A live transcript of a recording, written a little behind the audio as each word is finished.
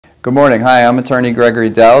Good morning. Hi, I'm attorney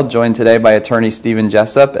Gregory Dell, joined today by attorney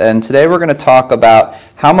Jessup, and today we're going to talk about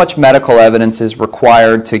how much medical evidence is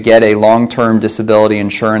required to get a long-term disability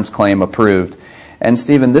insurance claim approved. And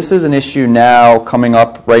Stephen, this is an issue now coming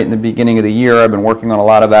up right in the beginning of the year. I've been working on a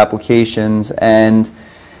lot of applications, and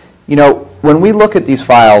you know, when we look at these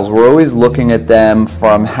files, we're always looking at them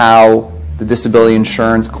from how the disability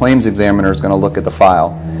insurance claims examiner is going to look at the file.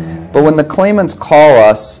 But when the claimants call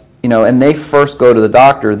us, you know, and they first go to the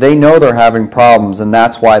doctor, they know they're having problems, and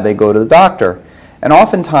that's why they go to the doctor. And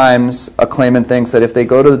oftentimes, a claimant thinks that if they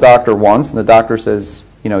go to the doctor once, and the doctor says,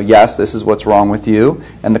 you know, yes, this is what's wrong with you,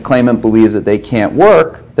 and the claimant believes that they can't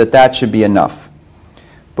work, that that should be enough.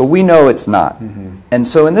 But we know it's not. And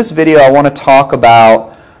so in this video, I want to talk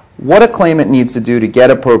about what a claimant needs to do to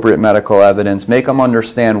get appropriate medical evidence, make them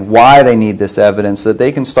understand why they need this evidence so that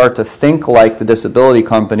they can start to think like the disability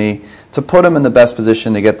company to put them in the best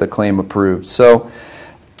position to get the claim approved. So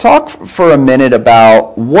talk for a minute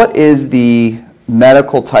about what is the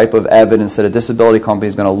medical type of evidence that a disability company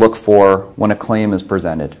is going to look for when a claim is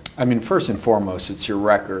presented. I mean, first and foremost, it's your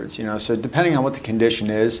records, you know, so depending on what the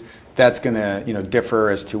condition is, that's going to, you know, differ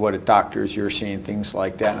as to what doctors you're seeing, things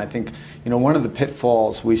like that. And I think, you know, one of the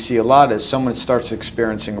pitfalls we see a lot is someone starts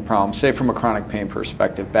experiencing a problem, say from a chronic pain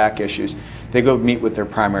perspective, back issues, they go meet with their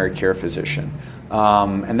primary care physician.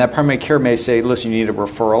 And that primary care may say, listen, you need a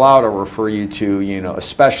referral out or refer you to, you know, a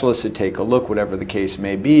specialist to take a look, whatever the case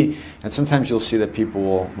may be. And sometimes you'll see that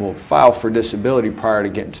people will file for disability prior to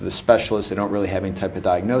getting to the specialist. They don't really have any type of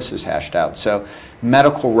diagnosis hashed out. So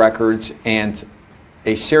medical records and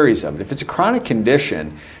a series of it. If it's a chronic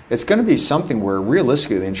condition, it's going to be something where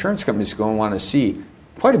realistically the insurance company is going to want to see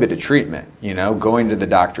quite a bit of treatment, you know, going to the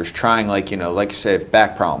doctors, trying, like, you know, like you say, if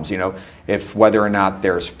back problems, you know, if whether or not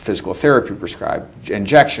there's physical therapy prescribed,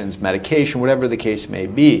 injections, medication, whatever the case may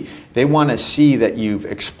be, they want to see that you've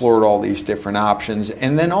explored all these different options.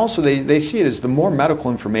 And then also they see it as the more medical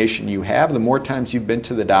information you have, the more times you've been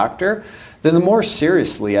to the doctor, then the more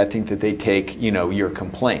seriously I think that they take, you know, your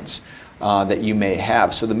complaints that you may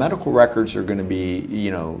have. So the medical records are going to be,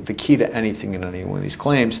 you know, the key to anything in any one of these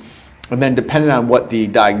claims. And then depending on what the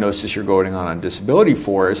diagnosis you're going on disability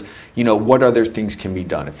for is, you know, what other things can be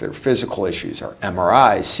done if there are physical issues or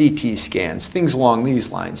MRIs, CT scans, things along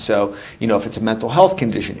these lines. So, you know, if it's a mental health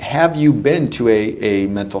condition, have you been to a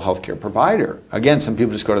mental health care provider? Again, some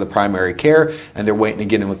people just go to the primary care and they're waiting to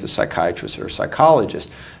get in with a psychiatrist or a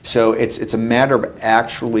psychologist. So it's a matter of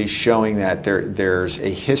actually showing that there's a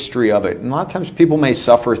history of it. And a lot of times people may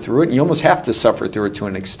suffer through it. And you almost have to suffer through it to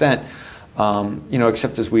an extent. You know,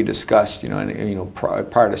 except as we discussed, you know, and, you know,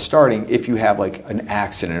 prior to starting, if you have like an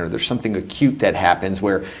accident or there's something acute that happens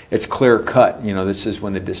where it's clear cut, you know, this is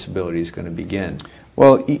when the disability is going to begin.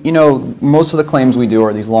 Well, you know, most of the claims we do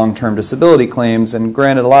are these long-term disability claims, and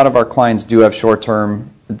granted, a lot of our clients do have short-term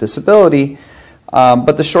disability,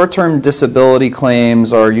 but the short-term disability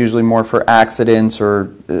claims are usually more for accidents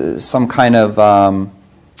or some kind of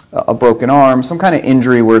a broken arm, some kind of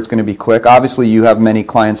injury where it's going to be quick. Obviously, you have many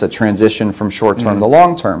clients that transition from short-term to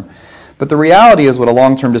long-term. But the reality is with a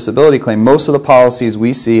long-term disability claim, most of the policies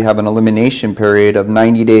we see have an elimination period of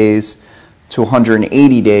 90 days to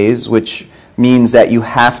 180 days, which means that you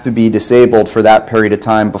have to be disabled for that period of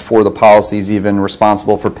time before the policy is even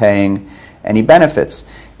responsible for paying any benefits.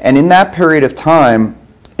 And in that period of time,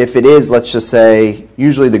 if it is, let's just say,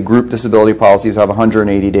 usually the group disability policies have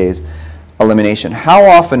 180 days, elimination. How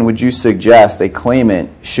often would you suggest a claimant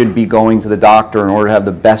should be going to the doctor in order to have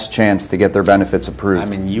the best chance to get their benefits approved?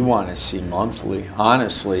 I mean, you want to see monthly,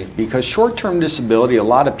 honestly, because short-term disability, a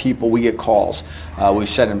lot of people, we get calls. We've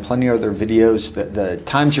said in plenty of other videos that the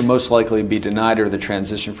times you're most likely to be denied are the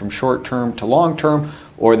transition from short-term to long-term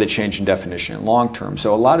or the change in definition in long-term.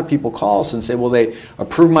 So a lot of people call us and say, well, they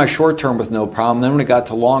approved my short-term with no problem, then when it got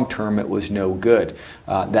to long-term, it was no good.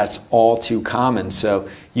 That's all too common. So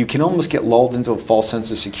you can almost get lulled into a false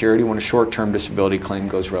sense of security when a short-term disability claim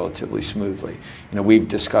goes relatively smoothly. You know, we've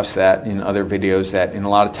discussed that in other videos that in a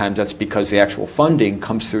lot of times that's because the actual funding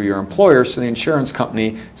comes through your employer, so the insurance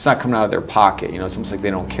company, it's not coming out of their pocket. You know, it's almost like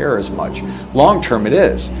they don't care as much. Long-term it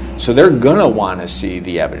is. So they're going to want to see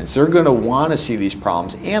the evidence. They're going to want to see these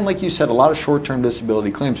problems. And like you said, a lot of short-term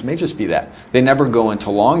disability claims may just be that. They never go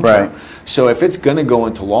into long-term. Right. So if it's going to go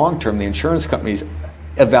into long-term, the insurance company's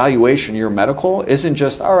evaluation, your medical, isn't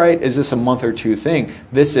just, all right, is this a month or two thing?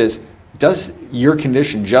 This is, does your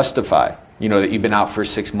condition justify, you know, that you've been out for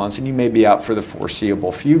 6 months and you may be out for the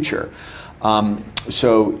foreseeable future?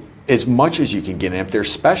 So as much as you can get in, if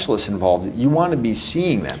there's specialists involved, you want to be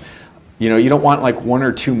seeing them. you don't want like 1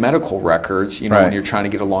 or 2 medical records, Right. when you're trying to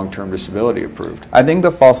get a long-term disability approved. I think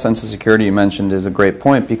the false sense of security you mentioned is a great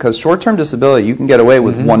point, because short-term disability, you can get away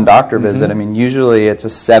with one doctor visit. I mean, usually it's a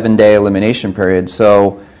 7-day elimination period,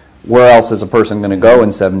 so where else is a person going to go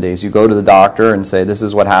in 7 days? You go to the doctor and say, this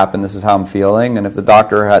is what happened, this is how I'm feeling, and if the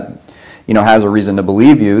doctor has a reason to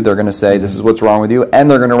believe you, they're going to say, this is what's wrong with you, and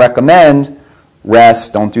they're going to recommend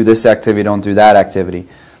rest, don't do this activity, don't do that activity.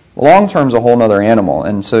 Long term's a whole other animal,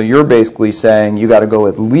 and so you're basically saying you got to go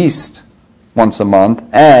at least once a month,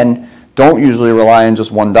 and don't usually rely on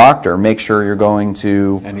just one doctor. Make sure you're going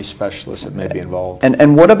to any specialist that may be involved.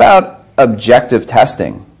 And what about objective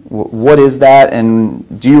testing? What is that,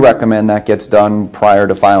 and do you recommend that gets done prior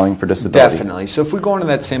to filing for disability? Definitely. So if we go into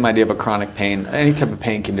that same idea of a chronic pain, any type of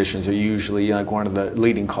pain conditions are usually like one of the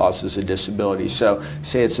leading causes of disability. So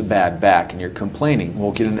say it's a bad back and you're complaining,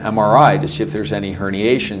 we'll get an MRI to see if there's any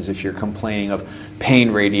herniations. If you're complaining of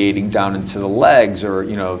pain radiating down into the legs, or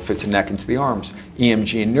if it's a neck into the arms,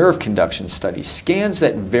 EMG and nerve conduction studies, scans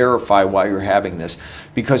that verify why you're having this.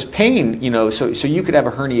 Because pain, so you could have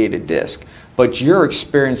a herniated disc, but your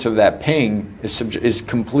experience of that pain is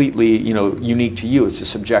completely, unique to you. It's a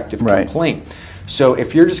subjective complaint. So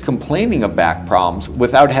if you're just complaining of back problems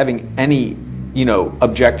without having any,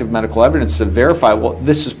 objective medical evidence to verify, well,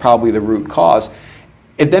 this is probably the root cause,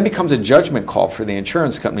 it then becomes a judgment call for the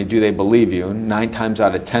insurance company. Do they believe you? And 9 times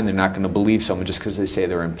out of 10, they're not going to believe someone just because they say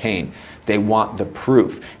they're in pain. They want the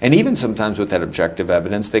proof. And even sometimes with that objective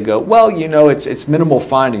evidence, they go, well, it's minimal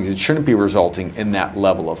findings. It shouldn't be resulting in that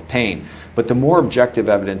level of pain. But the more objective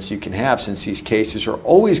evidence you can have, since these cases are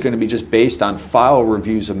always going to be just based on file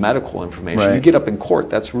reviews of medical information, Right. you get up in court,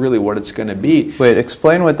 that's really what it's going to be. Wait,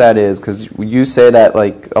 explain what that is, because you say that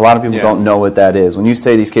like a lot of people don't know what that is. When you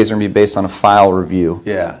say these cases are going to be based on a file review,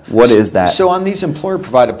 what is that? So on these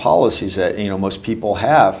employer-provided policies that most people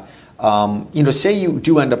have, say you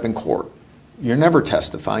do end up in court, you're never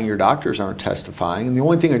testifying, your doctors aren't testifying, and the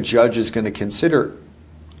only thing a judge is going to consider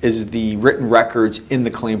is the written records in the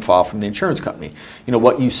claim file from the insurance company.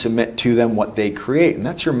 What you submit to them, what they create, and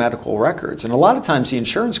that's your medical records. And a lot of times the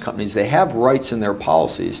insurance companies, they have rights in their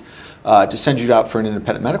policies to send you out for an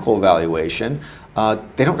independent medical evaluation.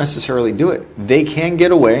 They don't necessarily do it. They can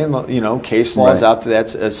get away, and case law is out to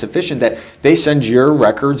that's sufficient, that they send your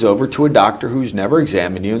records over to a doctor who's never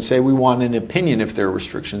examined you and say, we want an opinion if there are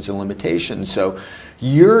restrictions and limitations. So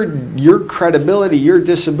your credibility, your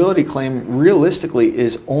disability claim realistically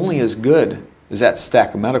is only as good as that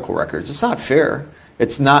stack of medical records. It's not fair.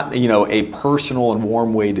 It's not, a personal and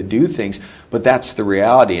warm way to do things, but that's the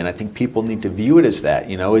reality, and I think people need to view it as that.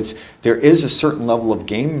 There is a certain level of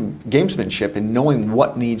gamesmanship in knowing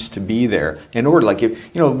what needs to be there in order. Like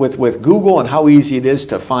with Google and how easy it is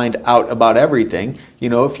to find out about everything.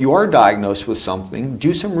 If you are diagnosed with something,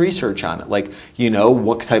 do some research on it. Like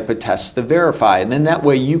what type of tests to verify, and then that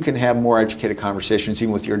way you can have more educated conversations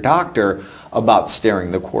even with your doctor about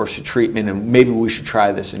steering the course of treatment, and maybe we should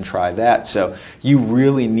try this and try that. So you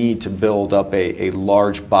really need to build up a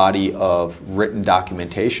large body of written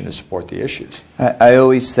documentation to support the issues. I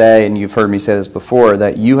always say, and you've heard me say this before,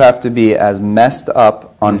 that you have to be as messed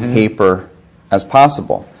up on paper as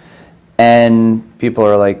possible. And people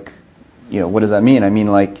are like, what does that mean? I mean,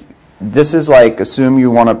 like, this is like, assume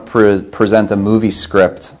you want to present a movie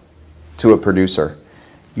script to a producer.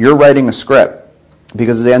 You're writing a script.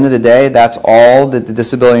 Because at the end of the day, that's all that the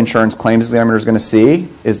disability insurance claims examiner is going to see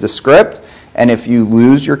is the script. And if you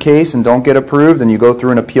lose your case and don't get approved and you go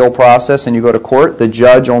through an appeal process and you go to court, the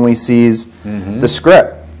judge only sees the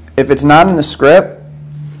script. If it's not in the script,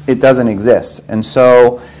 it doesn't exist. And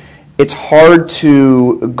so it's hard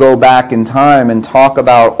to go back in time and talk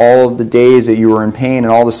about all of the days that you were in pain and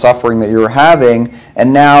all the suffering that you were having,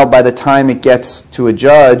 and now by the time it gets to a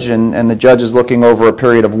judge and the judge is looking over a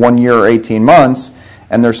period of 1 year or 18 months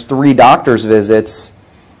and there's 3 doctor's visits,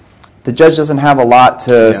 the judge doesn't have a lot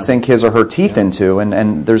to sink his or her teeth into,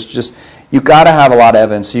 and there's just, you've got to have a lot of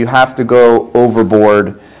evidence, so you have to go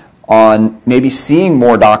overboard on maybe seeing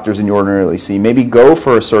more doctors than you ordinarily see, maybe go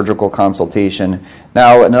for a surgical consultation.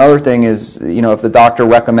 Now, another thing is, if the doctor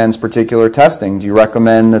recommends particular testing, do you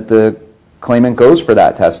recommend that the claimant goes for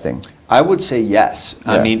that testing? I would say yes.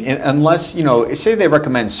 Yeah. I mean, unless, say they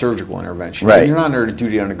recommend surgical intervention. Right. You're not under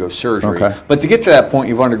duty to undergo surgery. Okay. But to get to that point,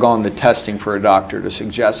 you've undergone the testing for a doctor to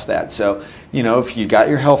suggest that. So, if you got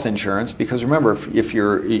your health insurance, because remember, if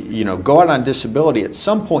you're, go out on disability, at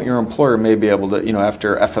some point your employer may be able to,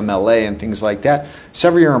 after FMLA and things like that,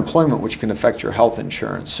 sever your employment, which can affect your health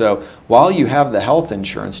insurance. So while you have the health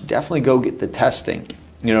insurance, definitely go get the testing.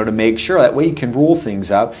 to make sure. That way you can rule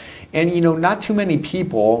things out. And, not too many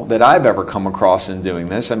people that I've ever come across in doing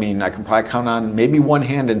this, I mean, I can probably count on maybe one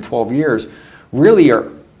hand in 12 years, really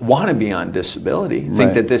want to be on disability,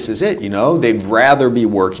 think that this is it, they'd rather be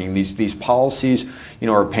working. These policies,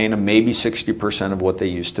 are paying them maybe 60% of what they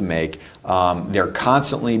used to make. They're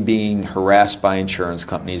constantly being harassed by insurance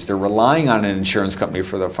companies. They're relying on an insurance company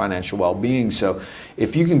for their financial well-being. So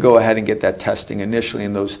if you can go ahead and get that testing initially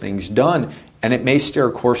and those things done, and it may steer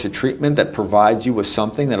a course of treatment that provides you with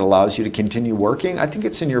something that allows you to continue working, I think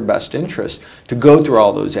it's in your best interest to go through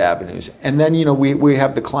all those avenues. And then, we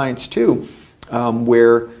have the clients too,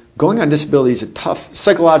 where going on disability is a tough,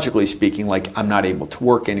 psychologically speaking, like I'm not able to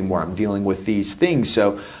work anymore, I'm dealing with these things.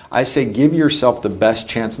 So I say give yourself the best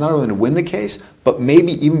chance not only to win the case, but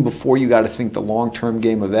maybe even before you got to think the long-term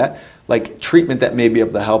game of that, like treatment that may be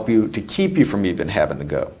able to help you to keep you from even having to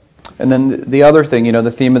go. And then the other thing,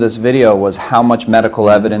 the theme of this video was how much medical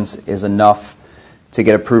evidence is enough to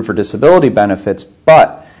get approved for disability benefits,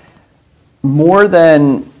 but more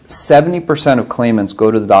than 70% of claimants go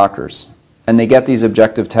to the doctors and they get these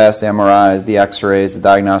objective tests, MRIs, the x-rays, the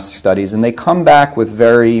diagnostic studies, and they come back with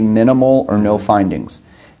very minimal or no findings.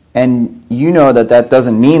 And that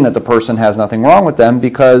doesn't mean that the person has nothing wrong with them,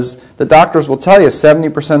 because the doctors will tell you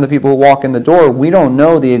 70% of the people who walk in the door, we don't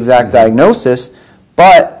know the exact diagnosis,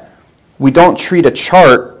 but we don't treat a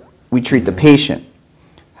chart, we treat the patient.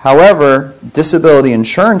 However, disability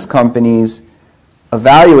insurance companies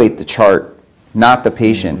evaluate the chart, not the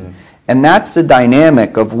patient. And that's the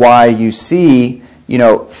dynamic of why you see,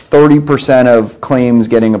 30% of claims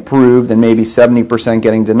getting approved and maybe 70%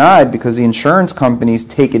 getting denied, because the insurance companies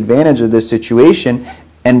take advantage of this situation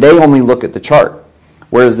and they only look at the chart,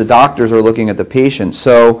 whereas the doctors are looking at the patient.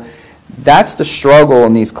 So that's the struggle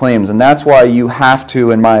in these claims, and that's why you have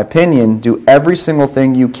to, in my opinion, do every single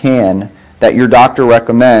thing you can that your doctor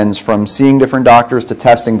recommends, from seeing different doctors to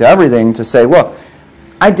testing to everything, to say, look,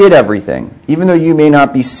 I did everything. Even though you may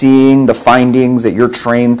not be seeing the findings that you're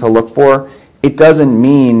trained to look for, it doesn't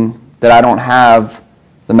mean that I don't have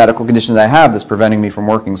the medical condition that I have that's preventing me from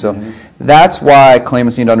working. So that's why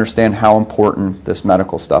claimants need to understand how important this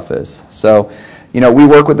medical stuff is. So, we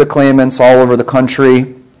work with the claimants all over the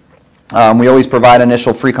country. We always provide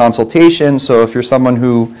initial free consultation, so if you're someone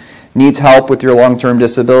who needs help with your long-term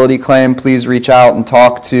disability claim, please reach out and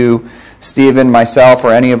talk to Stephen, myself,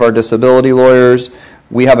 or any of our disability lawyers.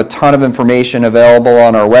 We have a ton of information available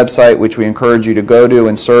on our website, which we encourage you to go to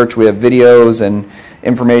and search. We have videos and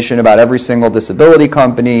information about every single disability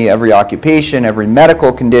company, every occupation, every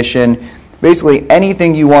medical condition. Basically,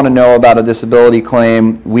 anything you want to know about a disability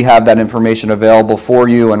claim, we have that information available for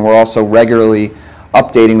you, and we're also regularly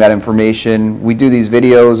updating that information. We do these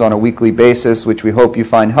videos on a weekly basis, which we hope you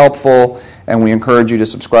find helpful, and we encourage you to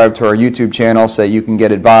subscribe to our YouTube channel so that you can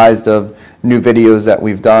get advised of new videos that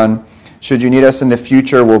we've done. Should you need us in the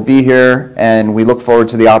future, we'll be here, and we look forward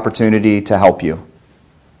to the opportunity to help you.